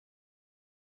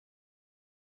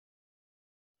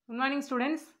Good morning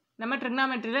students. நம்ம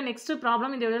trigonometry next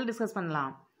problem இந்த வீடியோல டிஸ்கஸ் பண்ணலாம்.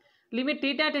 Limit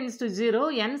theta tends to 0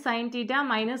 n sin theta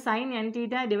minus sin n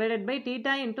theta divided by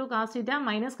theta into cos theta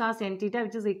minus cos n theta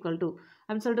which is equal to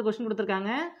அப்படி சொல்லிட்டு question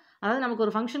கொடுத்திருக்காங்க. அதாவது நமக்கு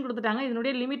ஒரு ஃபங்க்ஷன் கொடுத்துட்டாங்க.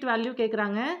 இதனுடைய லிமிட் வேல்யூ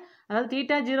கேக்குறாங்க. அதாவது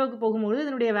theta 0க்கு போகும்போது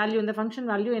இதனுடைய வேல்யூ இந்த ஃபங்க்ஷன்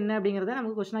வேல்யூ என்ன அப்படிங்கறத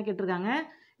நமக்கு क्वेश्चனா கேட்டிருக்காங்க.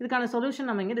 இதுக்கான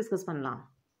சொல்யூஷன் நம்ம இங்க டிஸ்கஸ் பண்ணலாம்.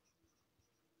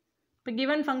 இப்போ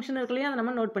given ஃபங்க்ஷன் இருக்குலையா அதை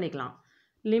நம்ம நோட் பண்ணிக்கலாம்.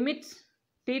 Limit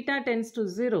theta tends to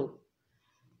 0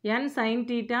 n sin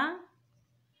theta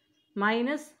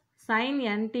minus sin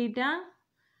n theta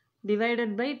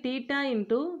divided by theta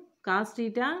into cos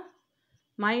theta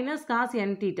minus cos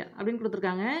n theta அப்படின்னு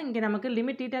கொடுத்துருக்காங்க. இங்கே நமக்கு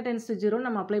limit theta tends to 0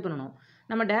 நம்ம அப்ளை பண்ணணும்.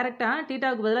 நம்ம டைரெக்டாக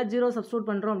தீட்டாவுக்கு பதிலாக 0 சப்ஸ்டியூட்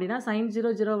பண்ணுறோம் அப்படின்னா sin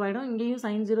 0 0 ஆகிடும், இங்கேயும்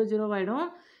sin 0 0 ஆகிடும்.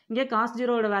 இங்கே cos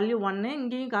 0 வேல்யூ 1,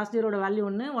 இங்கேயும் cos 0 வேல்யூ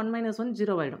 1, 1 minus 1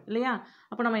 0 ஆகிடும் இல்லையா?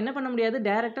 அப்போ நம்ம என்ன பண்ண முடியாது,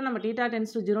 டைரெக்டாக நம்ம theta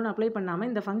tends to 0 அப்ளை பண்ணாமல்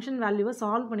இந்த ஃபங்க்ஷன் வேல்யூவை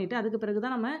சால்வ் பண்ணிவிட்டு அதுக்கு பிறகு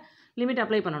தான் நம்ம லிமிட்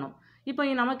அப்ளை பண்ணணும். இப்போ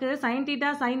நமக்கு sin theta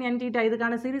sin n theta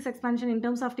இதுக்கான series expansion in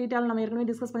terms of theta நம்ம ஏற்கனவே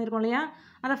டிஸ்கஸ் பண்ணியிருக்கோம் இல்லையா?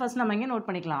 அதை ஃபர்ஸ்ட் நம்ம இங்கே நோட்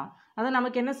பண்ணிக்கலாம். அதாவது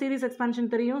நமக்கு என்ன சீரிஸ் எக்ஸ்பான்ஷன்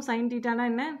தெரியும், sin thetaனா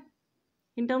என்ன,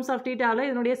 இன் டர்ம்ஸ் ஆஃப் thetaவில்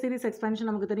இதனுடைய சீரிஸ் எக்ஸ்பான்ஷன்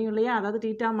நமக்கு தெரியும் இல்லையா? அதாவது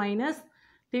theta minus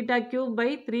theta cube by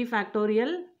 3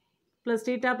 factorial plus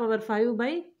theta power 5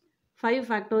 by 5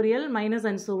 factorial minus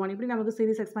and so on. இப்படி நமக்கு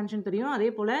சீரிஸ் எக்ஸ்பான்ஷன் தெரியும். அதே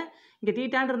போல் இங்கே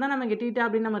தீட்டான்னு இருந்தால் நம்ம இங்கே தீட்டா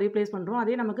அப்படின்னு நம்ம ரீப்ளேஸ் பண்ணுறோம்.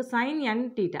 அதே நமக்கு sin n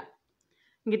theta,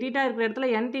 இங்கே தீட்டா இருக்கிற இடத்துல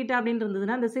n theta அப்படின்னு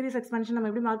இருந்ததுன்னா இந்த சீரிஸ் எக்ஸ்பான்ஷன் நம்ம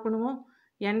எப்படி மார்க் பண்ணுவோம்,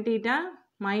 n theta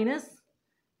minus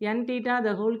n theta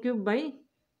the whole cube by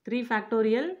 3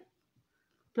 factorial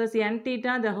plus n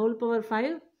theta the whole power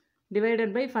 5 divided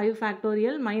by 5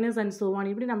 factorial minus and so on.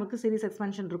 இப்படி நமக்கு சீரிஸ்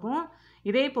எக்ஸ்பான்ஷன் இருக்கும்.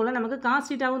 இதே போல் நமக்கு cos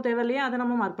thetaவும் தேவை இல்லையா, அதை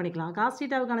நம்ம மார்க் பண்ணிக்கலாம். cos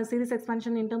thetaவுக்கான series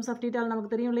expansion in terms of theta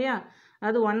நமக்கு தெரியும் இல்லையா?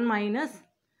 அதாவது 1 minus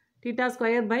theta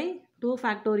square by 2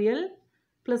 factorial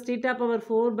plus theta power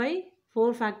 4 by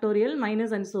 4 factorial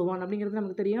minus and so on அப்படிங்கிறது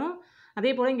நமக்கு தெரியும்.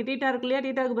 அதே போல் இங்கே theta இருக்கு இல்லையா,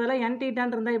 thetaவுக்கு பதிலாக n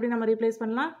thetaன்னு இருந்தால் எப்படி நம்ம ரீப்ளேஸ்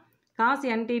பண்ணலாம், cos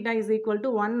n theta is equal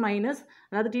to 1 minus,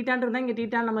 அதாவது thetaன்னு இருந்தால் இங்கே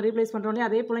theta நம்ம ரீப்ளேஸ் பண்ணுறோம் இல்லையா?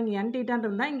 அதே போல் இங்கே n thetaன்னு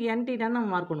இருந்தால் இங்கே n thetaன்னு நம்ம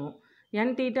மார்க் பண்ணுவோம்.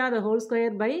 n theta the whole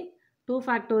square by 2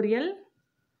 factorial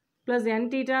plus n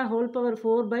theta whole power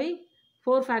 4 by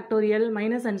 4 factorial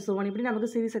minus and so on. இப்படி நமக்கு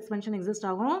சீரிஸ் எக்ஸ்பென்ஷன் எக்ஸிஸ்ட்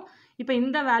ஆகும். இப்போ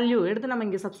இந்த வேல்யூ எடுத்து நம்ம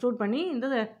இங்கே சப்ஸ்டியூட் பண்ணி இந்த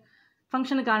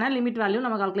ஃபங்க்ஷனுக்கான லிமிட் வேல்யூ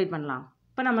நம்ம கால்குலேட் பண்ணலாம்.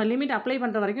 இப்போ நம்ம லிமிட் அப்ளை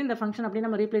பண்ணுற வரைக்கும் இந்த ஃபங்க்ஷன் அப்படியே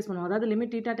நம்ம ரீப்ளேஸ் பண்ணுவோம். அதாவது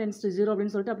லிமிட் theta tends to 0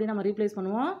 அப்படின்னு சொல்லிட்டு அப்படியே நம்ம ரீப்ளேஸ்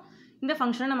பண்ணுவோம். இந்த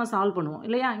ஃபங்க்ஷனை நம்ம சால்வ் பண்ணுவோம்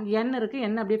இல்லையா? இங்கே n இருக்குது,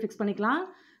 n அப்படியே ஃபிக்ஸ் பண்ணிக்கலாம்.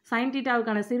 sin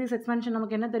thetaவுக்கான சீரிஸ் எக்ஸ்பென்ஷன்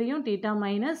நமக்கு என்ன தெரியும், theta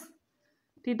minus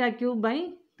theta cube by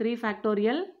 3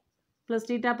 factorial plus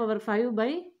theta power 5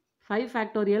 by 5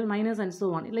 factorial minus and so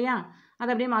on இல்லையா? அதை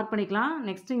அப்படியே மார்க் பண்ணிக்கலாம்.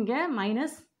 நெக்ஸ்ட் இங்கே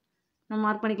மைனஸ் நம்ம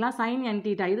மார்க் பண்ணிக்கலாம். sin n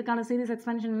theta இதுக்கான சீரிஸ்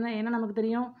எக்ஸ்பென்ஷன் என்ன நமக்கு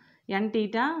தெரியும், n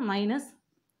theta minus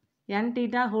n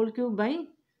theta whole cube by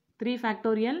 3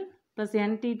 factorial plus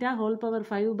n theta whole power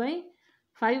 5 by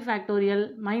 5 factorial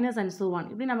minus and so on.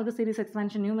 இப்படி நமக்கு சீரிஸ்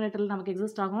எக்ஸ்பென்ஷன் நியூமரேட்டரில் நமக்கு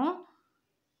எக்ஸிஸ்ட் ஆகும்.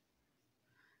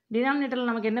 டினாமினேட்டரில்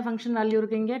நமக்கு என்ன ஃபங்க்ஷன் வேல்யூ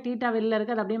இருக்குது, இங்கே theta வெளில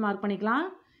இருக்குது, அதை அப்படியே மார்க் பண்ணிக்கலாம்.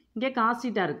 இங்கே cos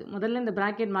theta இருக்குது, முதல்ல இந்த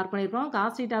ப்ராக்கெட் மார்க் பண்ணியிருக்கோம்.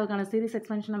 cos thetaவுக்கான சீரிஸ்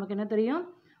எக்ஸ்பென்ஷன் நமக்கு என்ன தெரியும்,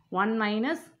 1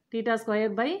 minus theta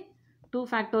square by 2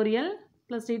 factorial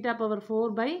plus theta power 4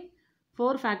 by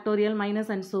 4 factorial minus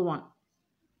and so on.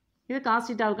 இது cos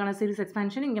thetaவுக்கான சீரிஸ்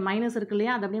எக்ஸ்பென்ஷன். இங்கே மைனஸ் இருக்கு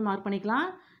இல்லையா, அதை அப்படியே மார்க் பண்ணிக்கலாம்.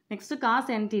 நெக்ஸ்ட் cos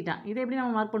n theta இதை எப்படி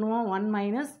நம்ம மார்க் பண்ணுவோம், 1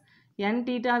 minus n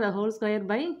theta the whole square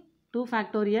by 2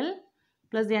 factorial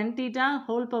plus n theta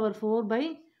whole power 4 by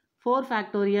 4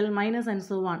 factorial minus and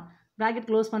so on. Bracket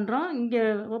close பண்ணுறோம். இங்கே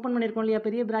ஓப்பன் பண்ணியிருக்கோம் இல்லையா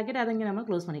பெரிய ப்ராக்கெட், அதை இங்கே நம்ம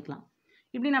க்ளோஸ் பண்ணிக்கலாம்.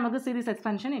 இப்படி நமக்கு சீரிஸ்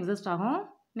எக்ஸ்பென்ஷன் எக்ஸிஸ்ட் ஆகும்.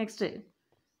 நெக்ஸ்ட்டு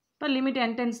இப்போ லிமிட்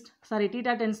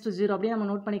theta tends to 0 அப்படியே நம்ம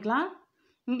நோட் பண்ணிக்கலாம்.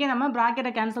 இங்கே நம்ம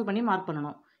ப்ராக்கெட்டை கேன்சல் பண்ணி மார்க்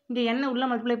பண்ணணும். இங்கே n உள்ள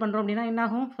மல்டிப்ளை பண்ணுறோம் அப்படின்னா என்ன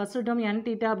ஆகும், ஃபர்ஸ்ட் டேர்ம் n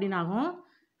theta அப்படின்னு ஆகும்.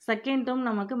 செகண்ட் டேர்ம்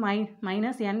நமக்கு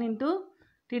minus n into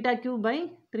theta cube by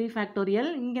 3 factorial.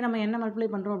 இங்கே நம்ம என்ன மல்டிப்ளை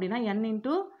பண்ணுறோம் அப்படின்னா n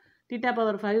into theta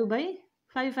power 5 by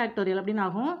 5 factorial அப்படின்னு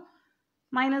ஆகும்.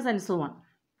 Minus and so on.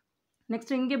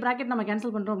 Next இங்கே ப்ராக்கெட் நம்ம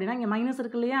கேன்சல் பண்ணுறோம் அப்படின்னா இங்கே மைனஸ்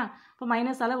இருக்கு இல்லையா, இப்போ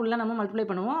மைனஸால் உள்ள நம்ம மல்டிப்ளை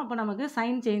பண்ணுவோம். அப்போ நமக்கு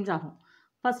சைன் சேஞ்ச் ஆகும்.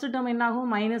 ஃபர்ஸ்ட் டேர்ம் என்ன ஆகும்,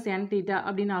 மைனஸ் n theta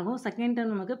அப்படின்னு ஆகும். செகண்ட்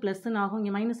டேர்ம் நமக்கு ப்ளஸ்ன்னு ஆகும்.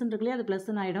 இங்கே மைனஸ்ன்னு இருக்கு இல்லையா, அது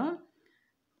ப்ளஸ்ன்னு ஆகிடும்.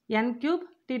 n cube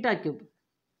theta cube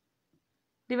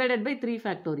divided by 3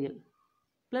 factorial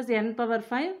plus n power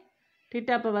 5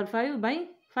 theta power 5 by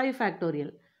 5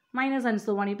 factorial minus and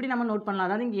so on. இப்படி நம்ம நோட் பண்ணலாம்.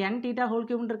 அதாவது இங்கே n theta whole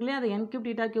cube இருக்கு இல்லையா, அது n cube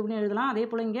theta cubeன்னு எழுதலாம். அதே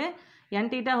போல் இங்கே n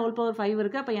theta whole power 5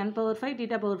 இருக்குது, அப்போ n power 5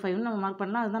 theta power 5ன்னு நம்ம மார்க்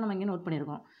பண்ணலாம். அதுதான் நம்ம இங்கே நோட்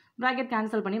பண்ணியிருக்கோம். ப்ராக்கெட்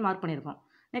கேன்சல் பண்ணி மார்க் பண்ணியிருக்கோம்.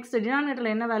 நெக்ஸ்ட்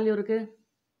டினாமினேட்டரில் என்ன வேல்யூ இருக்குது,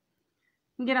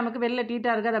 இங்கே நமக்கு வெளில theta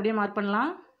இருக்குது, அதை அப்படியே மார்க்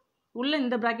பண்ணலாம். உள்ள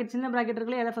இந்த ப்ராக்கெட் சின்ன ப்ராக்கெட்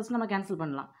இருக்குல்லையே, அதை ஃபஸ்ட் நம்ம கேன்சல்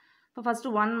பண்ணலாம். இப்போ first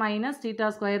 1 minus theta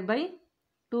square by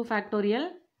 2 factorial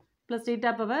plus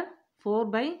theta power 4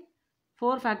 by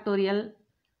 4 factorial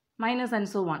minus and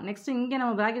so one. Next இங்கே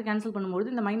நம்ம ப்ராக்கெட் கேன்சல் பண்ணும்போது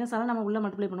இந்த மைனஸால் நம்ம உள்ளே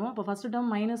மல்டிப்ளை பண்ணுவோம். அப்போ ஃபஸ்ட்டு டேர்ம்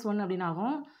 -1 அப்படின்னு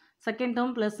ஆகும், செகண்ட்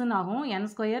டேர்ம் +ன்னு ஆகும், n²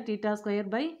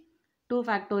 θ² 2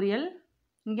 ஃபேக்டோரியல்.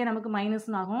 இங்கே நமக்கு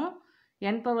மைனஸ்ன்னு ஆகும்,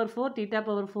 n⁴ θ⁴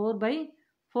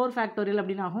 4 ஃபேக்டோரியல்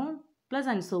அப்படின்னு ஆகும், ப்ளஸ்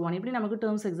அண்ட் ஸோ ஒன். இப்படி நமக்கு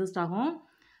டேர்ம்ஸ் எக்ஸிஸ்ட் ஆகும்.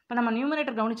 இப்போ நம்ம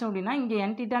நியூமரேட்டர் கவனிச்சோம் அப்படின்னா இங்கே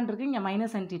n⁻ இருக்குது, இங்கே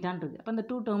 -n⁻ இருக்குது. அப்போ இந்த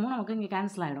 2 டேர்மும் நமக்கு இங்கே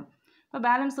கேன்சல் ஆகிடும். இப்போ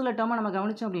பேலன்ஸ் உள்ள டேர்மை நம்ம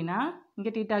கவனிச்சோம் அப்படின்னா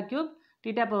இங்கே θ³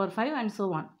 θ⁴ அண்ட் ஸோ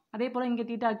ஒன். அதே போல் இங்கே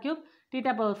θ³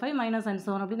 θ⁴ மைனஸ் அண்ட் ஸோ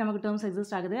ஒன். அப்படி நமக்கு டேர்ம்ஸ்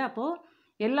எக்ஸிஸ்ட் ஆகுது. அப்போது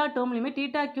எல்லா டேர்ம்லையுமே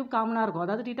θ³ காமனாக இருக்கும்.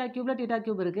 அதாவது θ³ θ³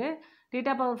 இருக்குது,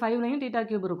 θ⁴லையும்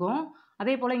θ³ இருக்கும்.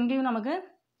 அதே போல் இங்கேயும் நமக்கு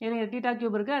θ³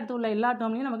 இருக்குது. அடுத்து உள்ள எல்லா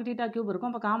டேர்ம்லையும் நமக்கு θ³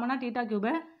 இருக்கும். அப்போ காமனாக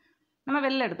θ³ நம்ம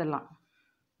வெளில எடுத்துடலாம்.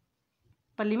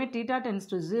 இப்போ லிமிட் θ →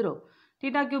 0,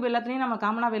 θ³ எல்லாத்துலேயும் நம்ம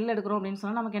காமனாக வெளில எடுக்கிறோம் அப்படின்னு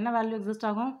சொன்னால் நமக்கு என்ன வேல்யூ எக்ஸிஸ்ட்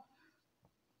ஆகும்?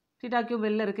 θ³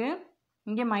 வெளில இருக்குது,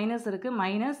 இங்கே மைனஸ் இருக்குது,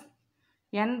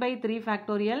 -n/3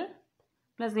 factorial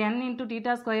plus n ×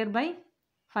 θ² /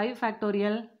 5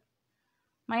 factorial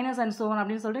minus and so one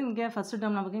அப்படின்னு சொல்லிட்டு இங்கே ஃபஸ்ட்டு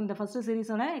டேர்ம் நமக்கு இந்த ஃபஸ்ட்டு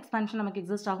சீரீஸோட எக்ஸ்பான்ஷன் நமக்கு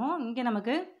எக்ஸிஸ்ட் ஆகும். இங்கே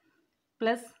நமக்கு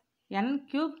ப்ளஸ்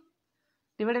n³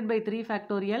 / 3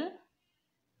 ஃபேக்டோரியல்,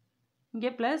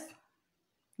 இங்கே ப்ளஸ்,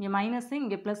 இங்கே மைனஸு,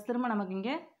 இங்கே ப்ளஸ், திரும்ப நமக்கு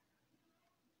இங்கே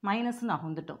மைனஸ்ன்னு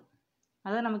ஆகும் இந்த டேர்ம்.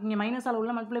 அதாவது நமக்கு இங்கே மைனஸால்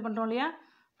உள்ள மல்டிப்ளை பண்ணுறோம் இல்லையா,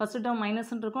 ஃபஸ்ட்டு டேர்ம்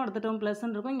மைனஸ்ன்னு இருக்கும், அடுத்த டேர்ம்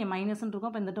ப்ளஸ்ன்னு இருக்கும், இங்கே மைனஸ்ன்னு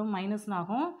இருக்கும். அப்போ இந்த டேர்ம் மைனஸ்ன்னு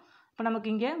ஆகும். இப்போ நமக்கு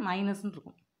இங்கே மைனஸ்ன்னு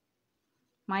இருக்கும்,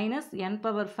 -n⁴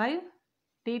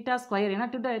 θ². ஏன்னா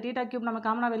θ³ நம்ம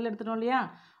காமனாக வெளில எடுத்துட்டோம் இல்லையா,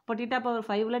 இப்போ θ⁴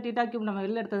 θ³ நம்ம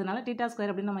வெளில எடுத்ததுனால θ²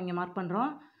 அப்படின்னு நம்ம இங்கே மார்க் பண்ணுறோம்,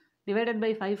 /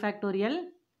 5 factorial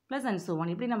plus and so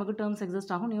one. இப்படி நமக்கு டேர்ம்ஸ்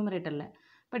எக்ஸிஸ்ட் ஆகும் நியூமரேட்டரில்.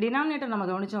 இப்போ டினாமினேட்டர் நம்ம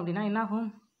கவனித்தோம் அப்படின்னா என்ன ஆகும்?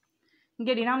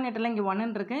 இங்கே டினாமினேட்டரில் இங்கே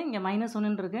 1 இருக்குது, இங்கே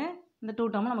 -1 இருக்குது. இந்த 2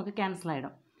 டேர்மும் நமக்கு கேன்சல்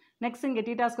ஆகிடும். நெக்ஸ்ட் இங்கே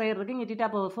θ² இருக்குது, இங்கே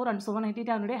θ⁴ and so one. θ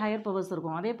higher powers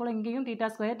இருக்கும். அதே போல் இங்கேயும்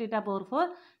θ² θ⁴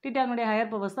 θ ஹையர்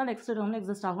பவர்ஸ் தான் நெக்ஸ்ட் டேர்மில்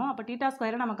எக்ஸிஸ்ட் ஆகும். அப்போ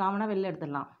θ² நம்ம காமனாக வெளில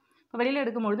எடுத்துடலாம். இப்போ வெளியில்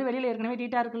எடுக்கும்பொழுது வெளியில் ஏற்கனவே θ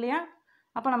இருக்கு இல்லையா,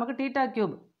 அப்போ நமக்கு θ³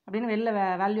 அப்படின்னு வெளில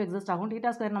வேல்யூ எக்ஸிஸ்ட் ஆகும்.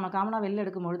 θ² நம்ம காமனாக வெளில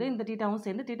எடுக்கும்பொழுது இந்த θவும்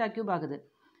சேர்ந்து θ³ ஆகுது.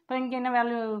 இப்போ இங்கே என்ன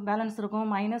வேல்யூ பேலன்ஸ் இருக்கும்?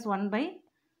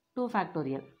 -1/2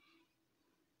 ஃபேக்டோரியல்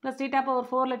ப்ளஸ் θ⁴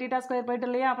 θ² போய்ட்டு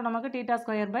இல்லையா, அப்போ நமக்கு θ²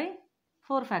 /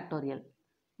 4 factorial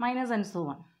minus and so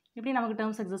one. இப்படி நமக்கு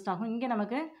டேர்ம்ஸ் எக்ஸிஸ்ட் ஆகும். இங்கே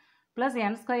நமக்கு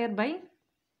 +n² /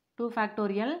 2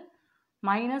 ஃபேக்டோரியல்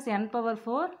 -n⁴ θ²,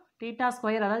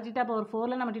 அதாவது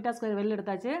θ⁴ நம்ம θ² வெளில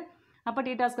எடுத்தாச்சு. அப்போ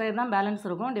θ² தான் பேலன்ஸ்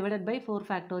இருக்கும், / 4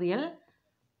 factorial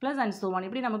plus and so one.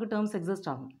 இப்படி நமக்கு டேர்ம்ஸ் எக்ஸிஸ்ட்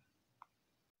ஆகும்.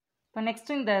 இப்போ நெக்ஸ்ட்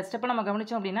இந்த ஸ்டெப்பை நம்ம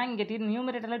கவனித்தோம் அப்படின்னா இங்கே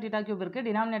நியூமரேட்டரில் θ³ இருக்குது,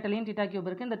 டினாமினேட்டர்லையும் θ³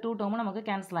 இருக்குது. இந்த 2 டேர்மும் நமக்கு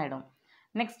கேன்சல் ஆகிடும்.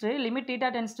 நெக்ஸ்ட்டு லிமிட் θ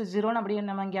 → 0 அப்படி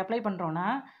நம்ம இங்கே அப்ளை பண்ணுறோன்னா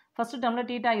ஃபஸ்ட்டு டேர்மில்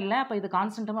θ இல்லை, அப்போ இது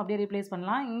கான்ஸ்டன்ட் டேர்ம் அப்படியே ரீப்ளேஸ்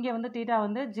பண்ணலாம். இங்கே வந்து θ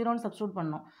வந்து 0ன்னு சப்ஸ்டியூட்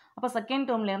பண்ணணும். அப்போ செகண்ட்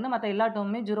டேர்ம்லேருந்து மற்ற எல்லா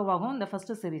டேர்முமே 0 ஆகும் இந்த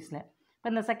ஃபஸ்ட்டு சீரீஸில். இப்போ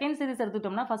இந்த செகண்ட் சீரீஸ்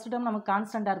எடுத்துட்டோம்னா ஃபஸ்ட் டேர்ம் நமக்கு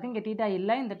கான்ஸ்டண்ட்டாக இருக்குது, இங்கே θ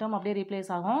இல்லை, இந்த டேர்ம் அப்படியே ரீப்ளேஸ்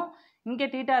ஆகும். இங்கே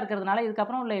θ இருக்கிறதுனால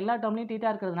இதுக்கப்புறம் உள்ள எல்லா டேர்ம்லையும் θ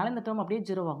இருக்கிறதுனால இந்த டேர்ம் அப்படியே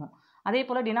 0 ஆகும். அதே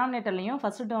போல் டினாமினேட்டர்லையும்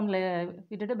ஃபஸ்ட்டு டேர்மில்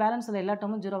விட்டுட்டு பேலன்ஸில் எல்லா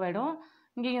டேர்மும் 0 ஆகிடும்.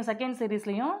 இங்கேயும் செகண்ட்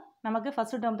சீரீஸ்லையும் நமக்கு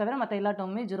ஃபஸ்ட்டு டேர்ம் தவிர மற்ற எல்லா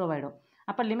டேர்முமே 0 ஆகிடும்.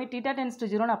 அப்போ லிமிட் θ →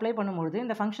 0 அப்ளை பண்ணும்போது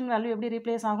இந்த ஃபங்க்ஷன் வேல்யூ எப்படி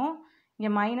ரீப்ளேஸ் ஆகும்? இங்கே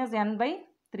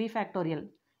 -n/3 ஃபேக்டோரியல்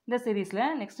இந்த சீரீஸில்.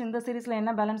 நெக்ஸ்ட் இந்த சீரீஸில்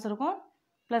என்ன பேலன்ஸ் இருக்கும்?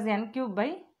 +n³ /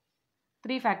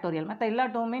 3 factorial. மற்ற எல்லா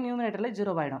டேர்முமே நியூமரேட்டரில்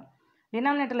 0 ஆகிடும்.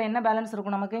 டினாமினேட்டரில் என்ன பேலன்ஸ்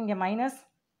இருக்கும் நமக்கு? இங்கே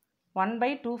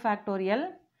 -1/2 ஃபேக்டோரியல்,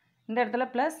 இந்த இடத்துல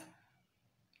 +n²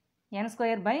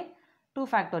 / 2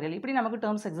 ஃபேக்டோரியல். இப்படி நமக்கு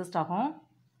டேர்ம்ஸ் எக்ஸிஸ்ட் ஆகும்.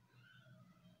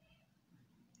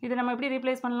 இது நம்ம எப்படி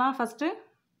ரீப்ளேஸ் பண்ணலாம்? ஃபஸ்ட்டு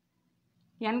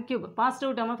n³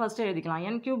 பாசிட்டிவ் டேர்மை ஃபஸ்ட்டு எழுதிக்கலாம்.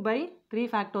 n³ / 3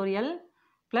 ஃபேக்டோரியல்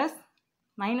ப்ளஸ்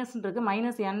மைனஸ்ன்னு இருக்குது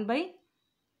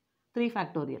 -n/3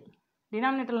 ஃபேக்டோரியல்.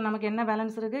 டினாமினேட்டரில் நமக்கு என்ன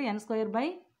பேலன்ஸ் இருக்குது? n² /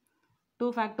 2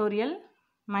 factorial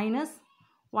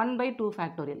 -1/2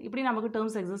 factorial. இப்படி நமக்கு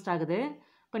டேர்ம்ஸ் எக்ஸிஸ்ட் ஆகுது.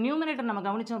 இப்போ நியூமரேட்டர் நம்ம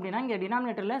கவனித்தோம் அப்படின்னா இங்கே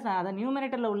டினாமினேட்டரில் அதை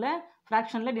நியூமரேட்டரில் உள்ள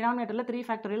ஃப்ராக்ஷனில் டினாமினேட்டரில் 3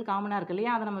 ஃபேக்டோரியல் காமனாக இருக்குது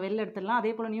இல்லையா, அதை நம்ம வெளில எடுத்துடலாம்.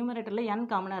 அதே போல் நியூமரேட்டரில் n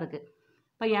காமனாக இருக்குது.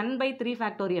 இப்போ n/3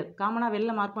 ஃபேக்டோரியல் காமனாக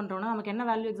வெளில மார்க் பண்ணுறோன்னா நமக்கு என்ன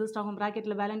வேல்யூ எக்ஸிஸ்ட் ஆகும்?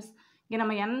 ப்ராக்கெட்டில் பேலன்ஸ் இங்கே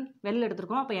நம்ம n வெளில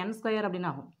எடுத்துருக்கோம், அப்போ n² அப்படின்னு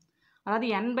ஆகும். அதாவது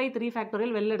n/3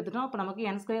 ஃபேக்டோரியல் வெளில எடுத்துட்டோம், அப்போ நமக்கு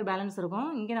n² பேலன்ஸ் இருக்கும்.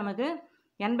 இங்கே நமக்கு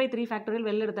n/3 ஃபேக்டோரியல்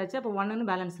வெளில எடுத்தாச்சு, அப்போ 1ன்னு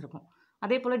பேலன்ஸ் இருக்கும்.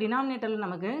 அதே போல் டினாமினேட்டரில்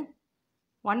நமக்கு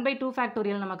 1/2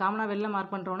 ஃபேக்டோரியல் நம்ம காமனாக வெளில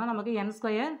மார்க் பண்ணுறோன்னா நமக்கு n²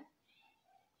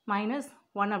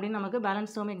 -1 அப்படின்னு நமக்கு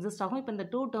பேலன்ஸ் டேர்ம் எக்ஸிஸ்ட் ஆகும். இப்போ இந்த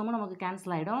 2 டேர்மும் நமக்கு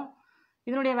கேன்சல் ஆகிடும்.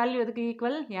 இதனுடைய வேல்யூ எதுக்கு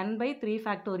equal? n/3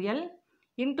 factorial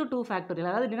into 2 factorial.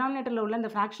 அதாவது டினாமினேட்டரில் உள்ள இந்த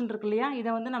ஃப்ராக்ஷன் இருக்கு இல்லையா, இதை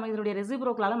வந்து நம்ம இதனுடைய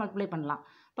ரெசிப்ரோக்கலால் மல்டிப்ளை பண்ணலாம்.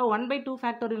 இப்போ 1/2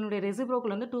 ஃபேக்டோரியலுடைய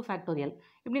ரெசிப்ரோக்கல் வந்து 2 ஃபேக்டோரியல்.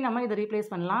 இப்படி நம்ம இதை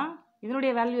ரீப்ளேஸ் பண்ணலாம்.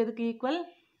 இதனுடைய வேல்யூ எதுக்கு ஈக்குவல்?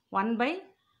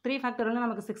 1/3 ஃபேக்டோரியல்னு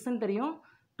நமக்கு 6ன்னு தெரியும்,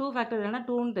 2 ஃபேக்டோரியல்னா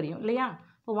 2ன்னு தெரியும் இல்லையா.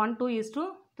 இப்போ 1 2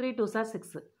 3 2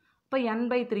 6. இப்போ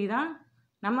n/3 தான்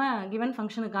நம்ம கிவன்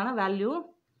ஃபங்க்ஷனுக்கான வேல்யூ.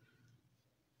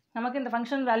 நமக்கு இந்த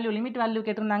ஃபங்க்ஷன் வேல்யூ லிமிட் வேல்யூ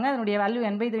கேட்டிருந்தாங்க, அதனுடைய வேல்யூ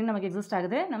n/3 நமக்கு எக்ஸிஸ்ட்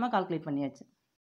ஆகுது, நம்ம கால்குலேட் பண்ணியாச்சு.